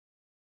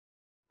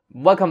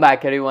Welcome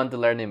back everyone to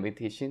Learning by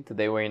Teaching.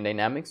 Today we're in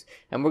dynamics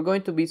and we're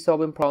going to be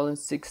solving problem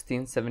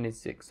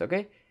 1676,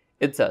 okay?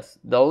 It says,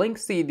 the link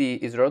CD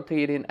is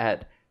rotating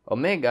at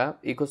omega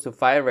equals to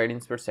 5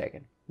 radians per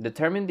second.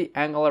 Determine the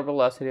angular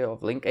velocity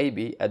of link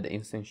AB at the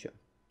instant shown.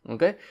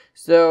 Okay,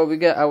 so we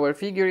got our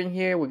figure in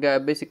here. We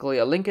got basically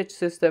a linkage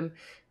system.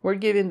 We're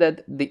given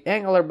that the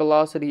angular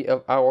velocity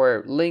of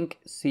our link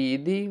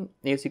CD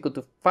is equal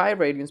to 5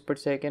 radians per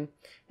second,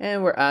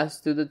 and we're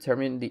asked to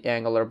determine the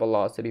angular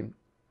velocity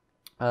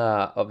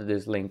of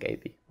this link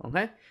AB.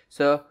 Okay,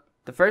 so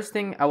the first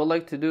thing I would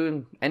like to do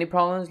in any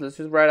problems, let's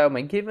just write out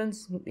my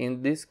givens.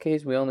 In this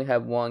case, we only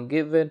have one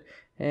given,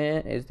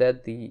 and is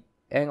that the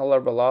angular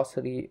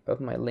velocity of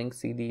my link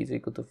CD is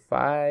equal to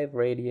 5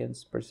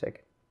 radians per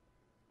second.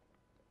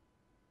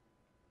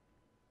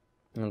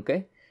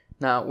 Okay,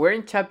 now we're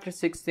in chapter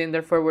 16,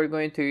 therefore we're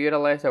going to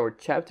utilize our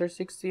chapter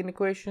 16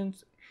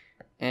 equations,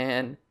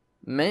 and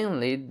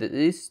mainly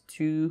these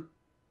two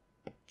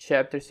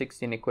chapter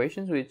 16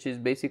 equations, which is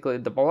basically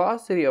the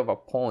velocity of a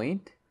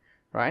point,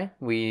 right?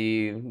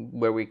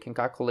 Where we can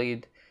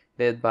calculate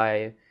that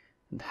by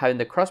having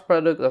the cross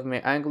product of my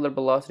angular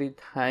velocity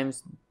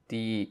times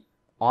the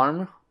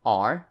arm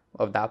r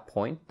of that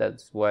point.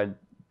 That's what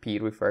P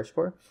refers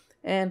for.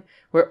 And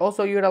we're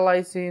also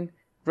utilizing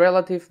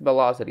relative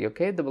velocity,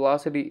 okay? The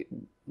velocity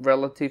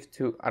relative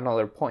to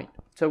another point.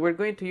 So we're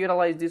going to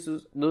utilize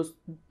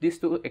these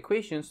two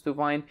equations to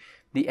find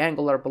the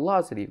angular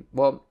velocity.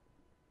 Well,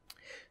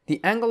 the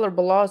angular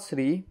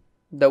velocity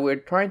that we're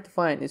trying to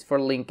find is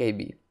for link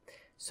AB.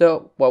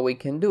 So what we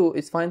can do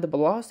is find the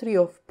velocity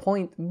of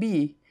point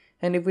B,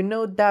 and if we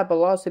know that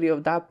velocity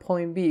of that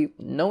point B,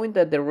 knowing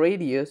that the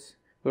radius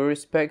with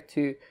respect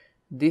to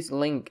this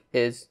link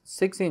is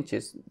 6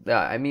 inches,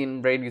 I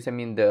mean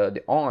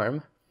the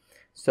arm,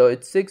 so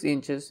it's 6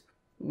 inches,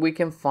 we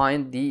can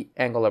find the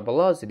angular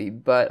velocity.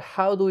 But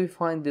how do we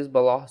find this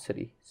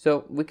velocity?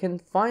 So we can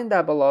find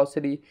that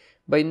velocity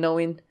by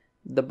knowing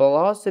the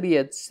velocity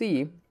at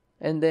C,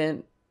 and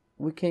then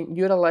we can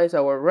utilize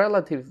our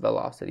relative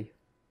velocity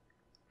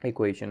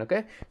equation.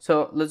 Okay,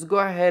 so let's go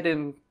ahead,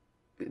 and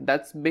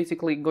that's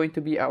basically going to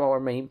be our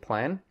main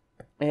plan.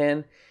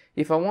 And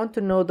if I want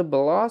to know the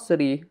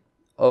velocity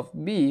of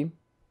B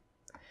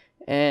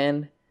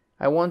and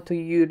I want to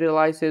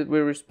utilize it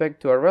with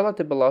respect to a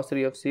relative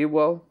velocity of C,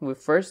 well, we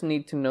first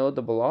need to know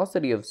the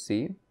velocity of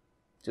C,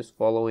 just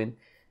following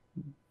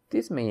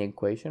this main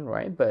equation,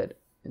 right? But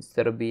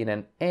instead of being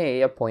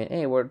a point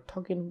A, we're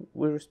talking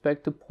with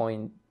respect to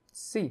point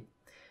C.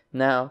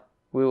 Now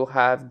we will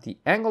have the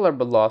angular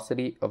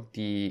velocity of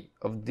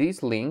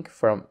this link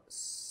from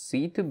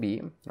C to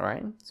B,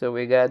 right? So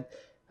we got,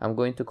 I'm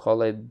going to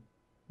call it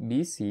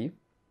BC,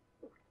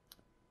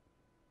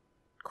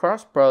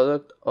 cross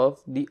product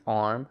of the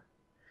arm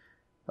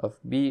of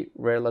B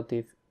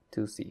relative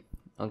to C.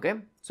 Okay,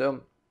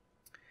 so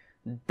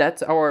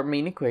that's our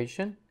main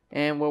equation,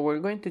 and what we're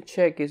going to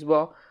check is,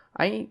 well,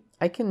 I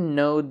can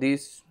know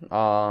this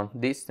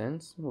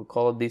distance, we'll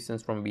call it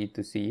distance from B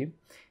to C,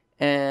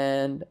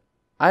 and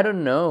I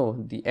don't know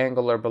the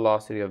angular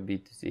velocity of B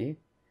to C.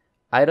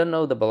 I don't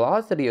know the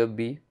velocity of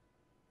B.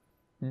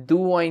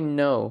 Do I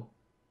know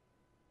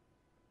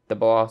the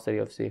velocity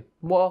of C?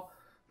 Well,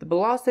 the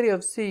velocity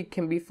of C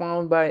can be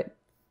found by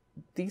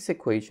this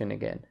equation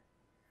again.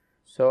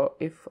 So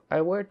if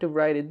I were to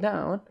write it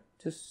down,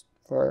 just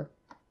for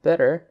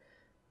better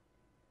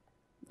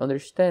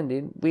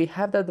understanding, we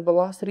have that the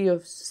velocity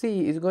of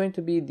C is going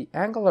to be the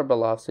angular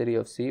velocity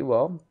of C.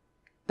 Well,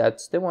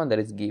 that's the one that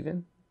is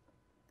given.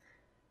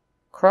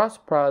 Cross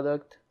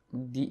product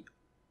the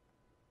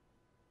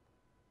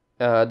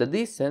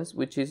distance,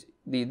 which is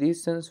the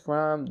distance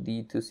from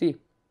D to C.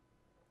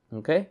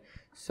 Okay,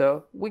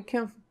 so we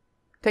can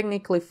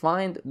technically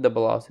find the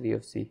velocity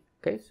of C.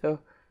 Okay,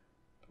 so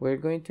we're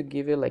going to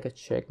give it like a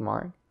check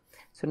mark.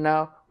 So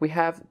now we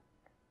have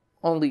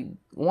only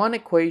one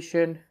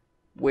equation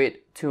with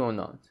two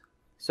unknowns.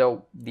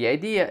 So the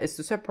idea is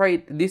to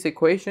separate this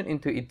equation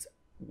into its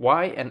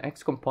y and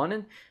x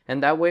component,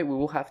 and that way we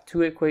will have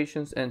two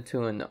equations and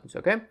two unknowns.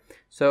 Okay,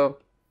 so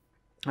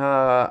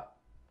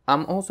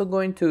I'm also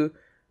going to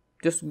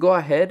just go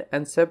ahead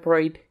and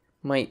separate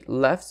my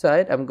left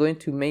side. I'm going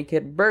to make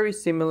it very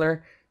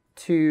similar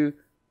to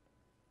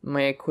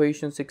my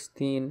equation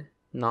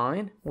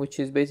 16.9, which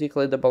is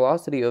basically the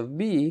velocity of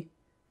B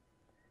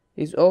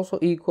is also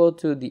equal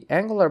to the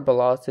angular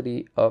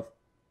velocity of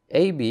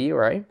AB,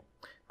 right?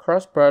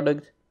 Cross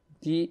product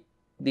the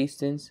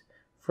distance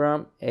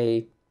from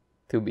A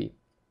to B.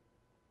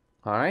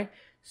 All right,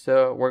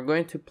 so we're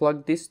going to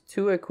plug these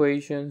two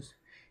equations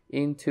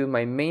into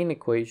my main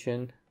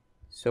equation.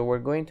 So we're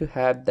going to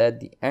have that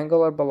the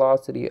angular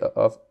velocity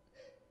of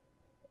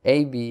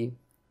AB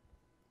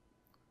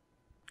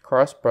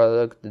cross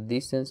product the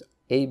distance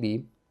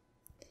AB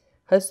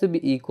has to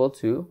be equal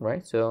to,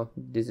 right? So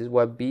this is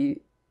what the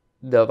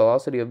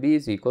velocity of B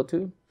is equal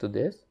to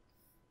this.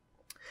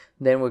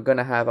 Then we're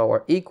gonna have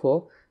our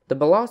equal the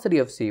velocity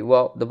of C.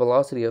 Well, the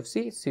velocity of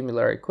C,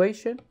 similar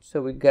equation.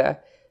 So we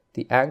got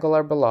the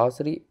angular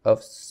velocity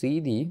of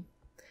CD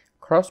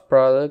cross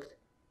product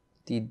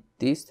the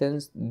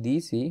distance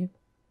DC,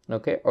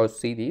 okay, or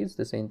CD is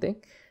the same thing,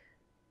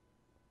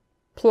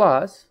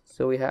 plus,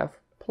 so we have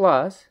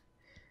plus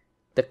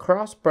the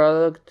cross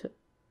product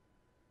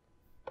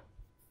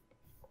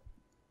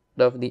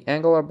of the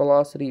angular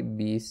velocity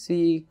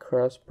BC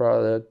cross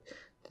product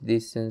the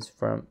distance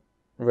from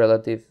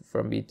relative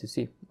from B to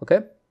C.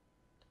 Okay,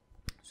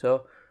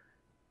 so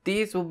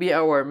this will be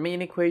our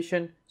main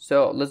equation.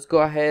 So let's go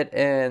ahead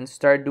and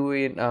start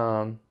doing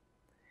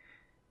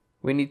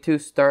we need to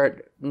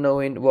start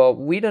knowing, well,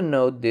 we don't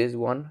know this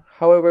one,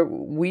 however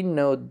we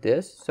know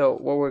this. So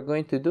what we're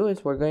going to do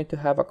is we're going to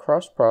have a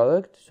cross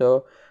product.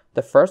 So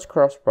the first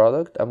cross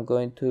product, I'm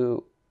going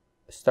to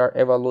start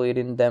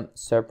evaluating them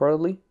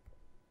separately,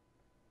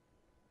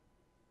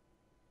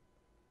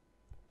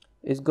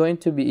 is going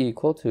to be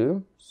equal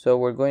to, so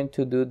we're going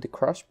to do the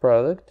cross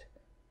product.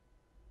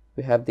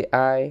 We have the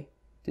I,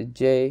 the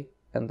J,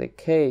 and the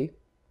K.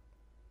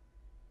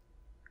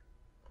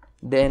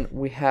 Then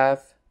we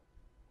have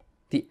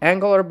the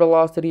angular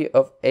velocity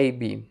of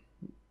AB.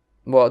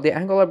 Well, the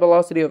angular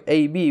velocity of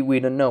AB, we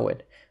don't know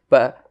it,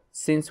 but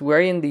since we're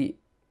in the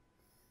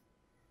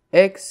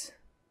X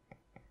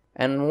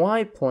and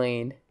Y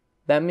plane,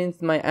 that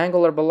means my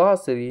angular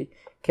velocity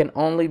can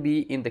only be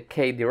in the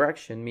K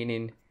direction,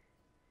 meaning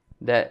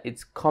that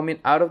it's coming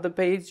out of the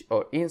page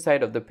or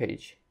inside of the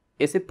page.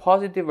 Is it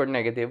positive or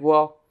negative?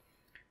 Well,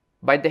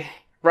 by the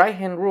right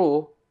hand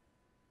rule,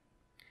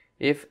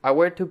 if I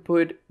were to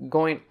put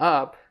going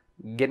up,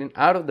 getting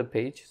out of the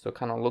page, so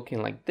kind of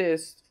looking like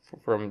this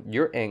from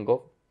your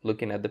angle,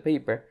 looking at the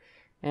paper,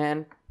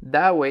 and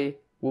that way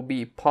will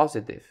be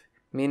positive,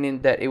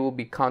 meaning that it will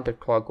be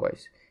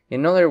counterclockwise.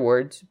 In other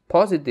words,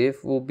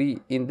 positive will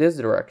be in this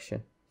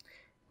direction,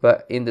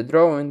 but in the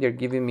drawing they're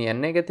giving me a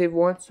negative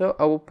one, so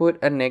I will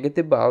put a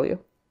negative value,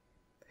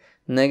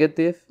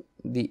 negative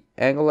the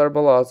angular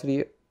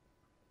velocity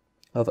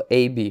of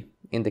AB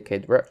in the K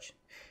direction.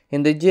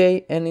 In the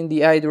J and in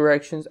the I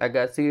directions, I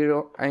got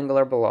 0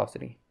 angular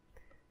velocity.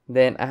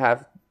 Then I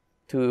have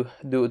to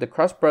do the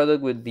cross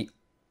product with the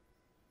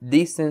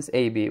distance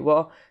AB.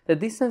 Well, the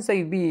distance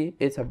AB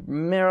is a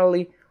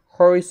merely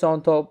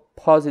horizontal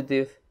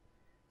positive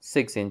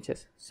 6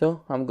 inches.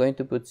 So I'm going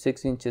to put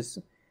 6 inches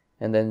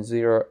and then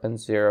 0 and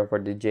 0 for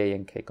the J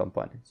and K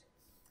components.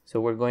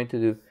 So we're going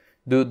to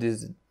do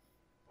this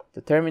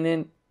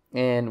determinant,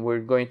 and we're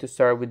going to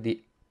start with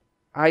the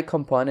I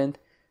component.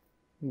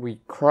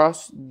 We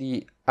cross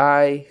the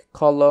I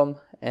column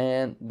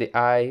and the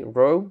I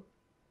row.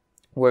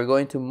 We're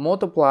going to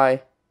multiply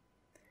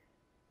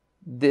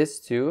these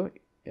two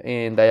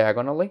in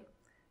diagonally.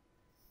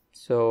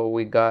 So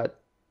we got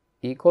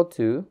equal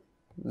to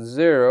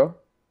 0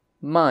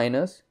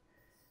 minus,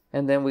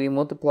 and then we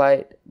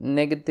multiply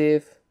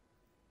negative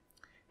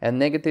and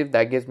negative,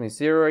 that gives me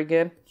 0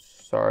 again.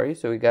 Sorry,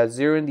 so we got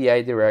 0 in the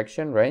I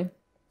direction, right?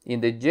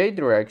 In the J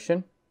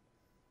direction,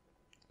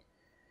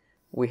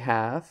 we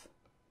have,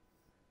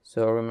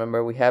 so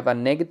remember we have a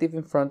negative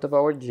in front of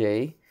our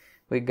J.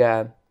 We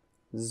got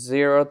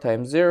 0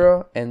 times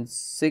 0 and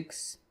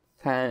 6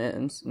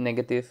 times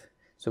negative.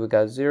 So we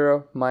got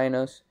 0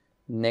 minus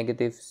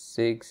negative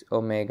 6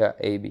 omega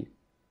AB.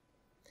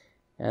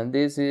 And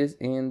this is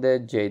in the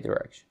J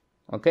direction.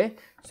 Okay,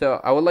 so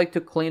I would like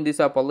to clean this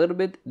up a little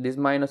bit. This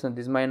minus and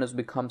this minus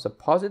becomes a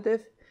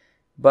positive,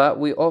 but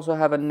we also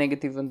have a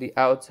negative on the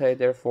outside.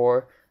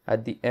 Therefore,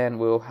 at the end,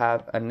 we will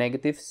have a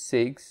negative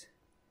 6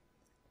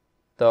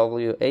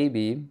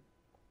 WAB,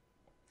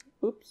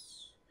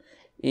 oops,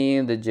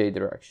 in the J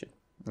direction.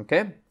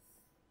 Okay,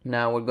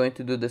 now we're going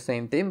to do the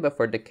same thing, but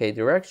for the K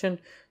direction.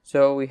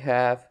 So we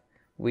hide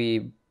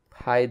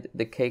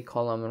the K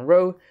column and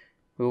row.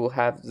 We will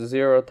have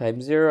 0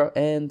 times 0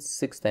 and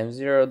 6 times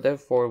 0.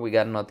 Therefore, we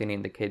got nothing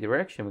in the K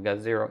direction. We got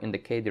 0 in the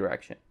K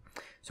direction.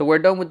 So we're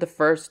done with the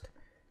first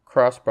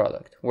cross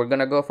product. We're going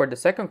to go for the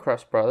second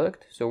cross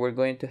product. So we're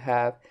going to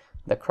have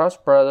the cross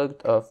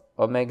product of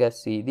omega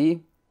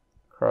CD,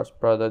 cross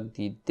product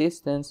the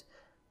distance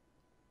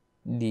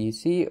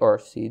DC or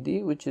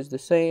CD, which is the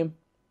same.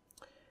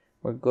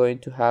 We're going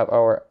to have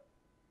our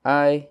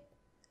I,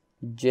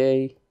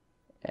 J,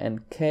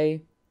 and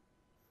K.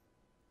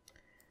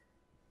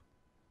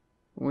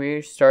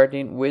 We're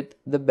starting with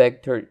the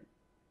vector,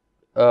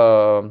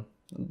 the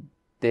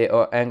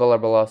angular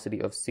velocity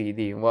of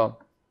CD. Well,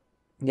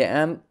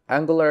 the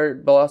angular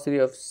velocity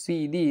of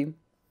CD,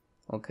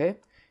 okay,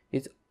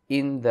 is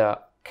in the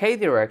K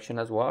direction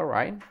as well,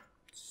 right?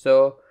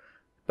 So,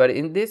 but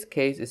in this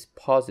case, it's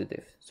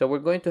positive. So we're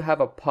going to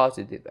have a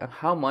positive. And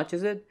how much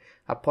is it?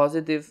 A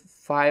positive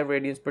 5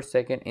 radians per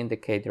second in the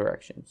K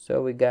direction.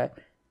 So we got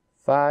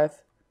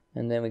 5,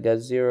 and then we got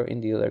 0 in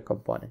the other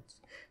components.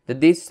 The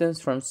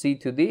distance from C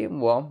to D,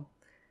 well,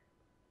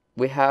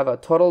 we have a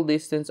total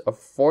distance of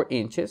 4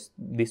 inches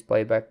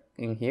displayed back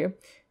in here.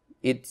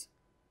 Its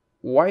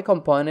Y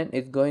component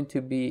is going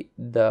to be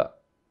the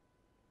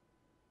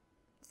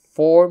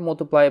 4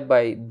 multiplied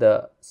by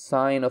the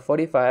sine of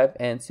 45,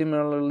 and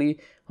similarly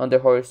on the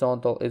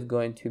horizontal is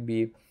going to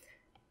be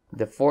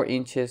the 4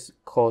 inches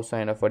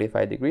cosine of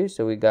 45 degrees.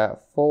 So we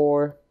got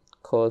 4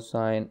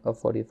 cosine of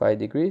 45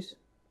 degrees.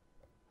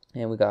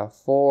 And we got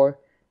 4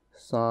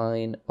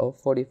 sine of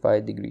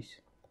 45 degrees.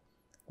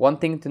 One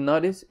thing to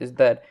notice is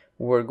that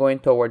we're going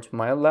towards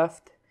my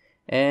left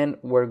and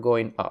we're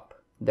going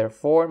up.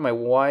 Therefore, my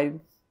y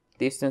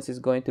distance is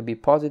going to be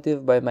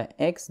positive, but my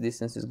x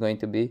distance is going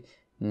to be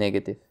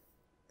negative.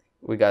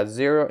 We got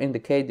 0 in the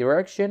k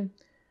direction.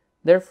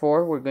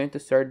 Therefore, we're going to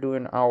start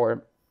doing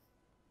our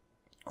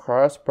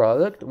cross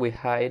product. We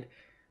hide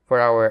for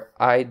our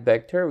I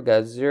vector. We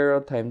got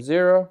 0 times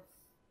 0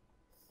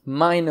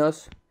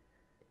 minus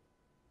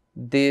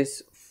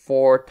this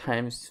 4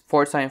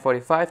 sine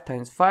 45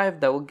 times 5.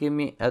 That will give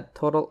me a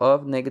total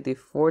of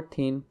negative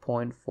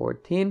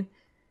 14.14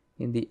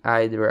 in the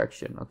I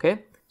direction.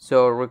 Okay,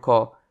 so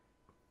recall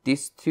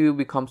this 2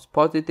 becomes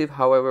positive.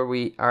 However,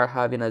 we are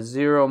having a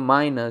 0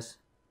 minus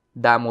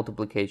that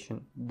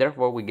multiplication.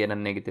 Therefore, we get a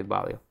negative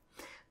value.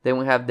 Then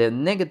we have the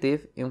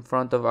negative in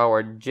front of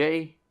our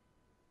j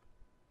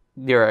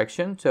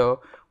direction.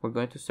 So we're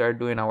going to start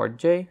doing our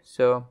j.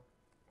 So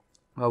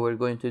what we're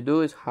going to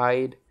do is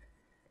hide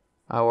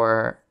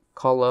our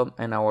column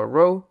and our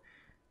row.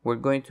 We're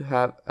going to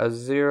have a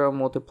 0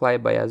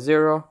 multiplied by a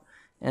 0.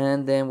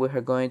 And then we are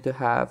going to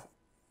have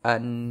a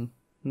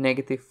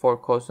negative 4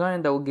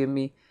 cosine. That will give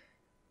me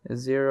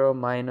 0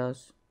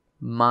 minus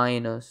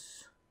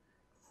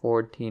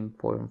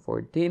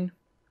 14.14.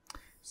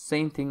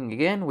 Same thing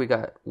again. We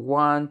got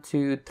 1,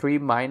 2, 3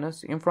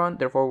 minus in front.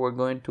 Therefore, we're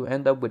going to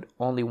end up with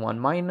only 1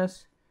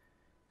 minus.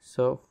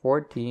 So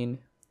 14.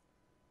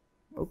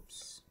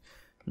 Oops.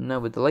 Now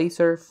with the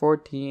laser,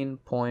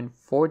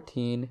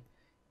 14.14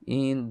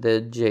 in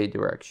the j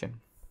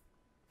direction.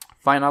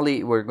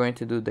 Finally, we're going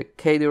to do the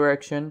k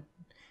direction.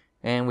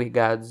 And we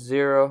got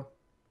 0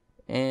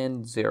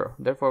 and 0.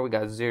 Therefore, we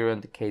got 0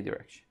 in the k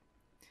direction.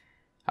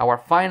 Our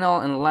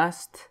final and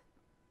last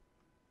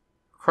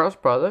cross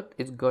product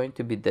is going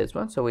to be this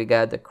one. So we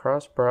got the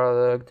cross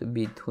product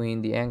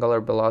between the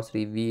angular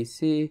velocity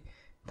VC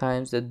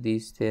times the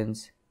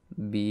distance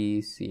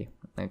BC.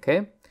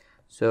 Okay,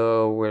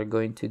 so we're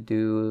going to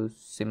do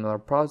similar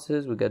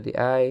process. We got the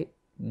I,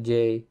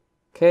 J,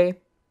 K,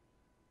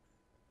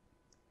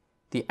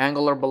 the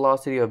angular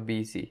velocity of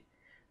BC.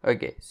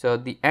 Okay, so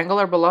the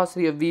angular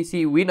velocity of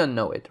VC, we don't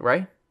know it,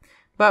 right?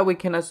 But we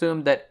can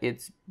assume that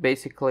it's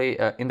basically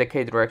in the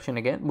k direction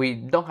again. We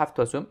don't have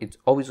to assume, it's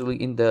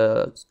obviously in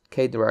the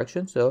k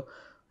direction. So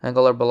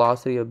angular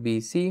velocity of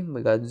BC,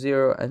 we got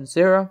 0 and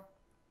 0.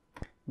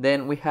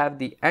 Then we have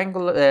the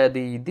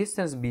the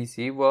distance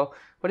BC. Well,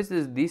 what is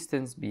this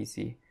distance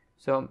BC?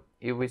 So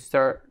if we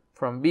start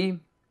from B,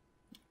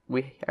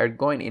 we are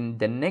going in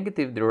the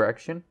negative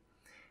direction.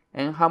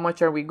 And how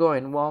much are we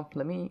going? Well,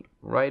 let me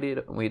write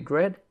it with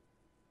red.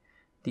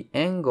 The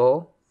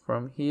angle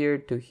from here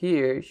to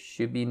here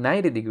should be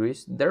 90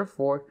 degrees.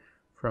 Therefore,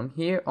 from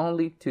here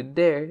only to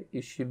there,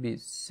 it should be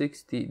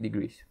 60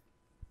 degrees.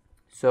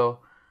 So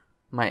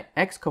my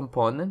x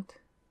component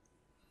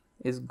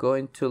is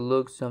going to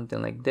look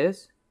something like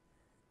this.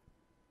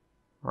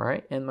 All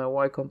right, and my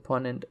y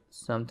component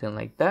something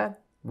like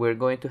that. We're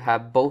going to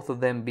have both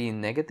of them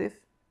being negative.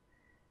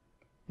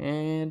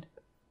 And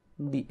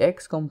the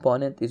x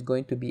component is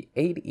going to be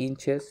 8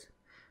 inches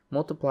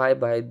multiplied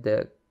by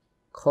the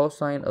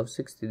cosine of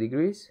 60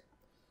 degrees.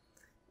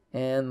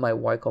 And my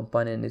y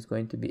component is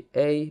going to be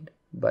 8,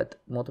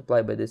 but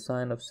multiplied by the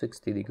sine of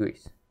 60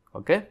 degrees.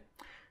 Okay,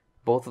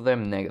 both of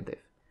them negative.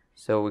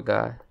 So we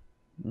got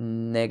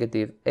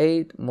negative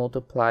 8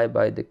 multiplied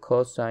by the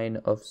cosine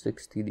of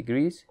 60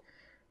 degrees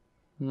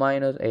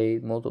minus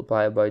 8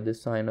 multiplied by the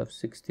sine of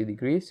 60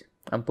 degrees.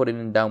 I'm putting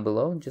it down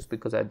below just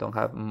because I don't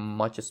have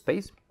much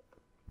space.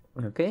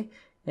 Okay,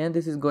 and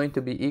this is going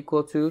to be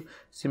equal to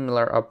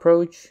similar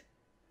approach.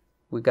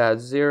 We got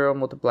 0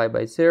 multiplied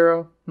by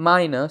 0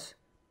 minus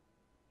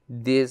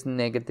this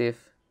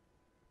negative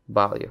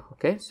value.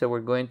 Okay, so we're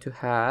going to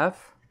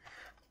have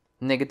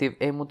negative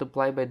 8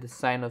 multiplied by the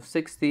sine of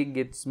 60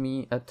 gives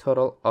me a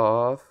total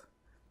of,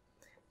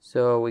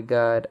 so we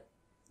got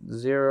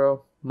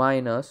 0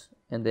 minus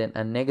and then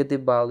a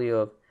negative value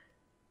of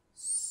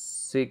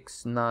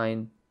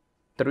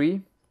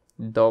 693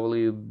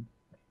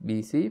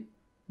 WBC.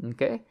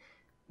 Okay,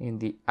 in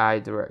the I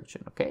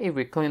direction. Okay, if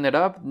we clean it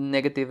up,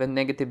 negative and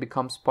negative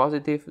becomes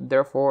positive.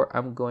 Therefore,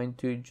 I'm going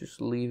to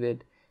just leave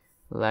it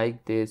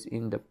like this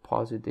in the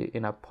positive,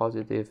 in a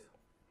positive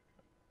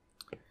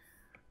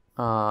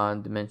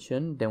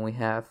dimension. Then we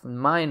have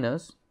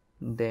minus.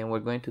 Then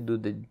we're going to do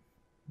the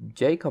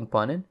j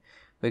component.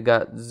 We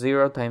got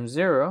 0 times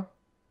 0.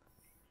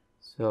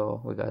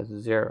 So we got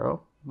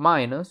 0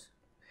 minus.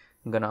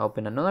 I'm gonna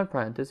open another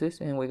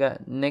parenthesis, and we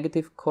got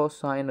negative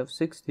cosine of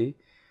 60.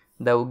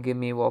 That will give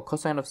me, well,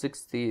 cosine of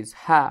 60 is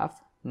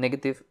half.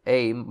 Negative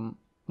a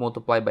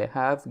multiplied by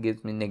half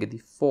gives me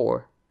negative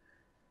 4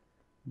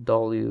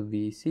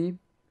 WBC.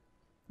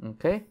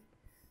 Okay,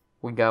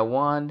 we got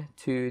 1,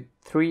 2,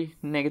 3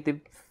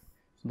 negative.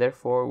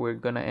 Therefore, we're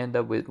gonna end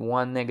up with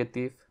 1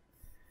 negative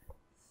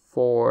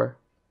 4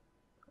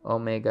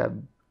 omega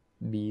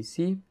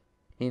BC.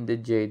 in the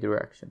J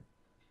direction.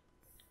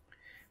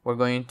 We're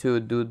going to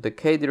do the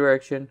K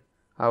direction.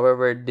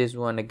 However, this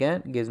one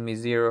again gives me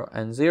 0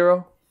 and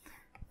 0.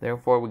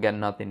 Therefore, we got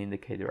nothing in the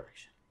K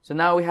direction. So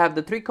now we have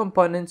the three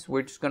components.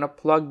 We're just going to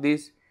plug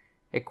this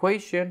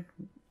equation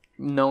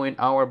knowing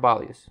our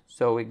values.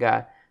 So we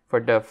got, for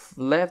the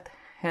left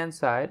hand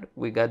side,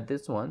 we got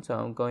this one. So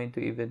I'm going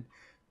to even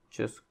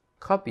just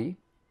copy.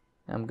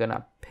 I'm going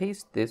to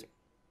paste this.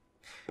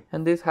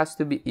 And this has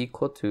to be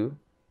equal to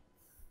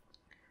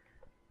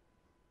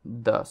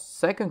the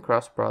second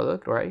cross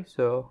product, right?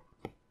 So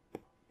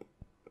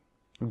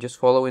I'm just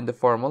following the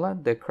formula.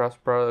 The cross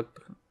product,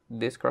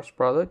 this cross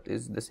product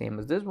is the same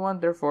as this one.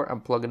 Therefore,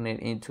 I'm plugging it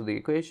into the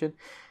equation.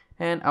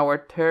 And our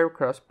third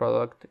cross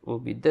product will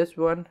be this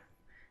one.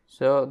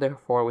 So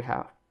therefore, we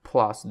have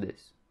plus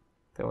this.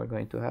 So we're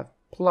going to have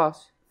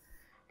plus.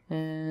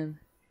 And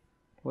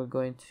we're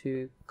going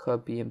to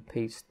copy and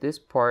paste this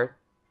part,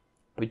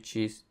 which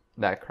is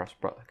that cross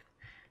product.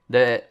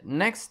 The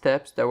next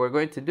steps that we're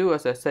going to do,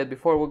 as I said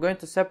before, we're going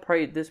to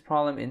separate this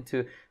problem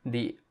into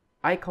the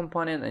I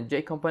component and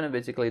J component,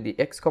 basically the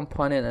X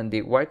component and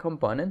the Y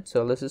component.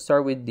 So let's just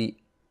start with the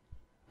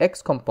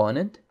X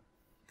component.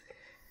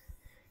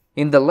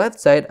 In the left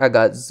side, I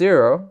got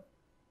 0,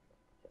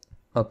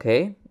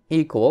 okay,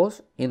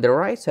 equals. In the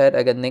right side,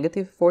 I got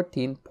negative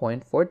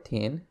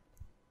 14.14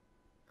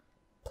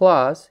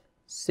 plus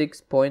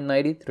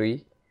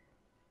 6.93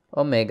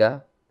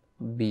 omega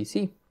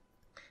BC.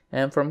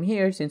 And from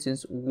here, since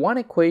it's one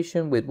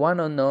equation with one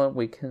unknown,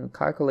 we can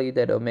calculate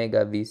that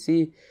omega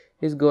VC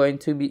is going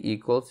to be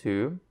equal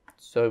to,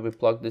 so if we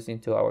plug this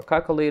into our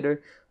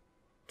calculator,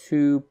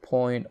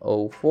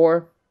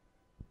 2.04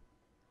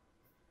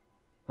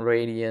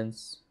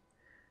 radians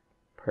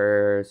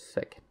per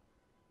second.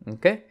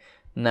 Okay,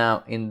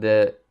 now in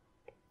the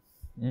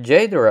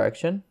J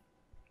direction,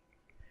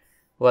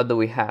 what do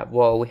we have?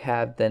 Well, we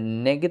have the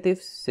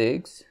negative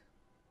 6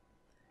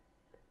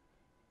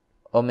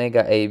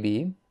 omega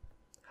AB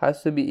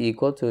has to be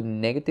equal to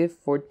negative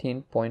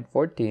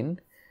 14.14,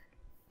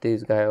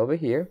 this guy over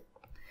here.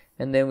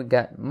 And then we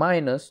got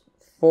minus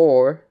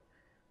 4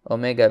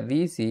 omega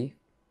VC.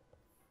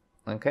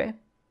 Okay,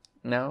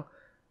 now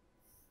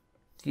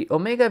the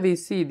omega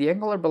VC, the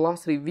angular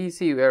velocity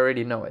VC, we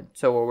already know it.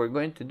 So what we're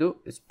going to do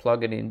is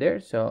plug it in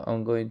there. So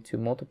I'm going to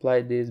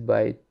multiply this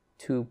by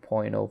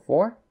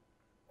 2.04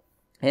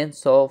 and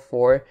solve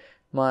for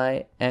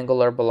my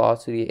angular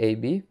velocity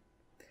AB.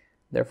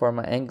 Therefore,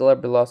 my angular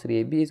velocity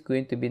AB is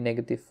going to be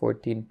negative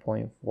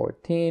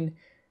 14.14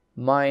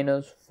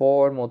 minus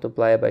 4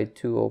 multiplied by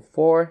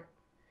 204.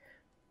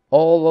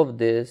 All of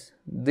this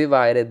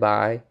divided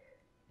by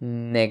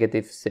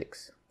negative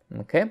 6.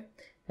 Okay?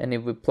 And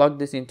if we plug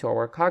this into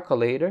our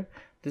calculator,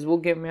 this will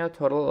give me a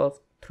total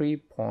of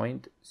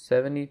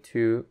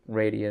 3.72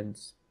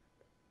 radians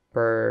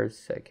per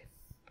second.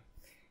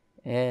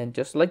 And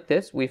just like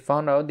this, we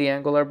found out the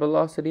angular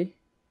velocity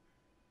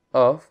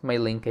of my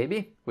link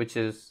AB, which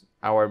is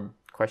our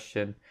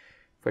question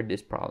for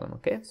this problem.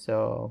 Okay,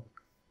 so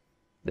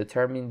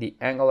determine the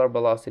angular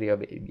velocity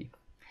of AB.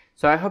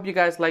 So I hope you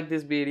guys like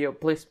this video.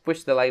 Please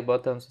push the like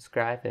button,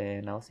 subscribe,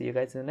 and I'll see you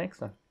guys in the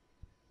next one.